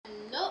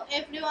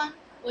everyone,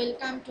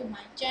 welcome to my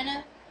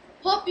channel.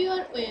 Hope you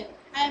are well.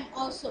 I am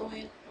also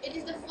well. It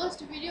is the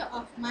first video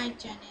of my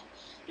channel.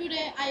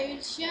 Today I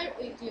will share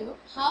with you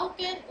how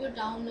can you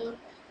download,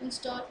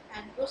 install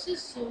and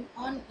process Zoom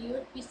on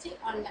your PC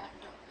or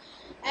laptop.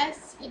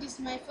 As it is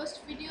my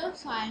first video,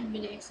 so I am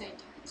very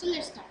excited. So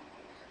let's start.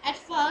 At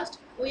first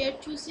we are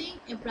choosing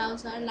a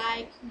browser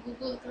like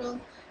Google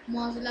Chrome,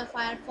 Mozilla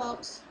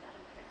Firefox,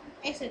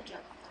 etc.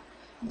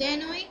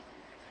 Then we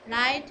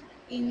write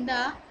in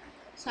the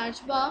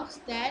search box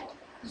that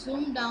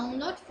Zoom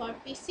download for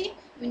PC,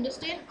 Windows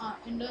 10 or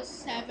Windows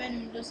 7,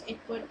 Windows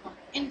 8.1,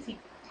 anything.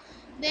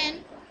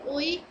 Then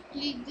we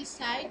click the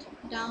site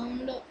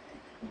download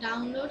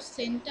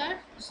center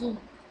Zoom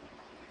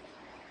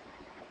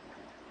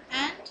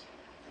and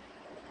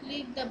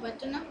click the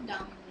button of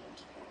download.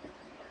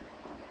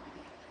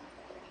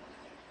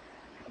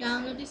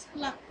 Download is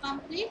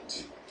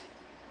complete.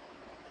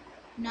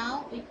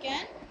 Now we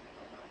can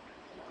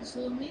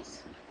Zoom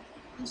is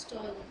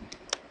installed.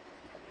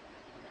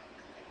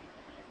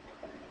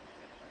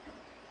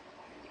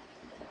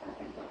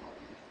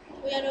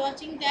 We are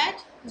watching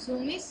that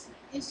Zoom is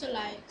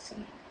installed.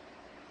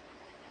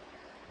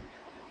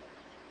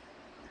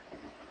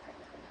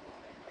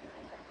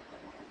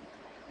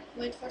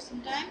 Wait for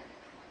some time.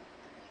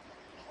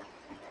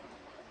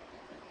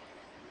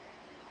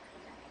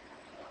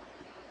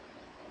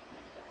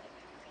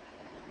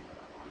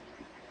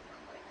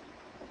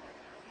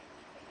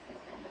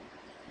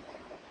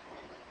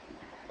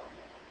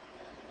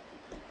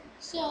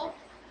 So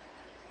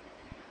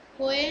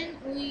when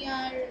we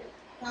are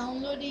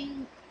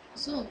downloading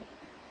Zoom,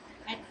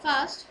 at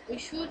first we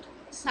should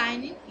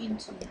sign in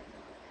into Zoom.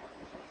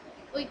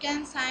 We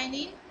can sign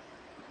in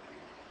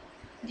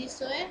this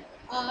way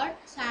or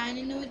sign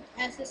in with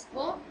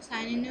SSO,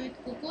 sign in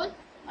with Google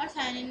or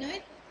sign in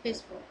with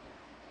Facebook.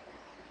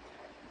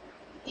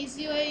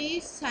 Easy way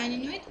is sign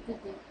in with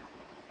Google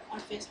or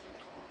Facebook.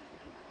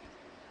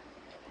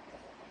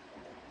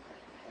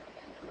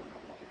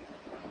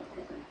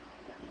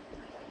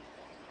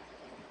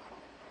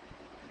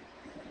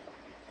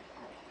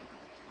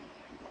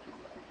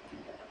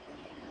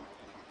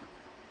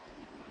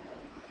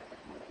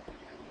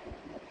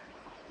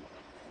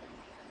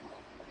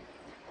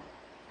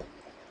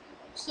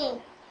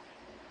 So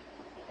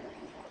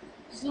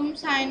Zoom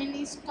sign in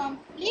is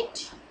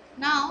complete.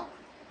 Now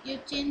you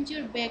change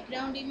your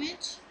background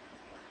image.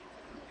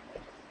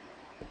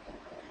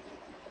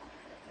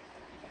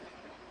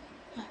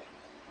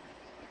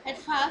 At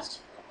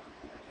first,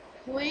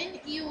 when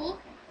you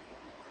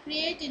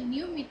create a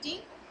new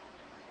meeting,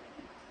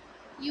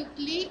 you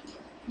click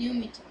new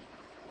meeting,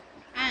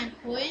 and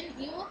when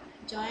you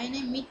join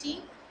a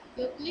meeting,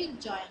 you click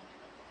join.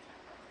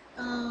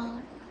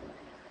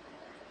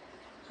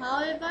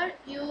 However,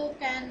 you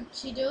can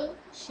schedule,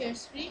 share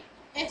screen,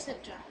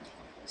 etc.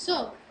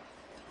 So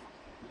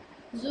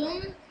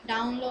Zoom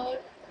download,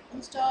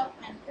 install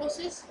and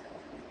process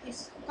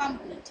is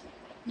complete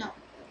now.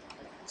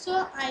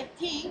 So I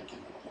think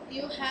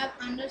you have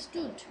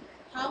understood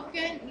how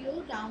can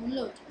you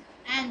download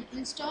and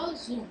install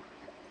Zoom.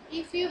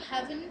 If you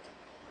haven't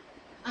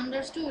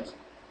understood,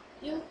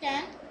 you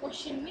can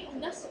question me in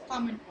the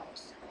comment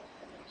box.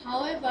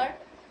 However,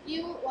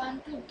 you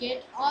want to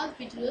get all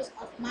videos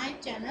of my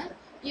channel,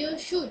 you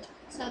should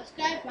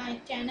subscribe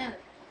my channel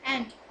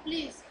and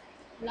please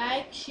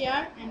like,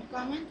 share and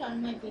comment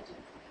on my video.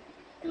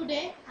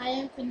 Today I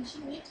am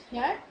finishing it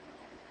here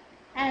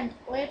and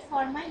wait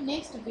for my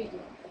next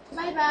video.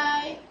 Bye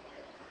bye.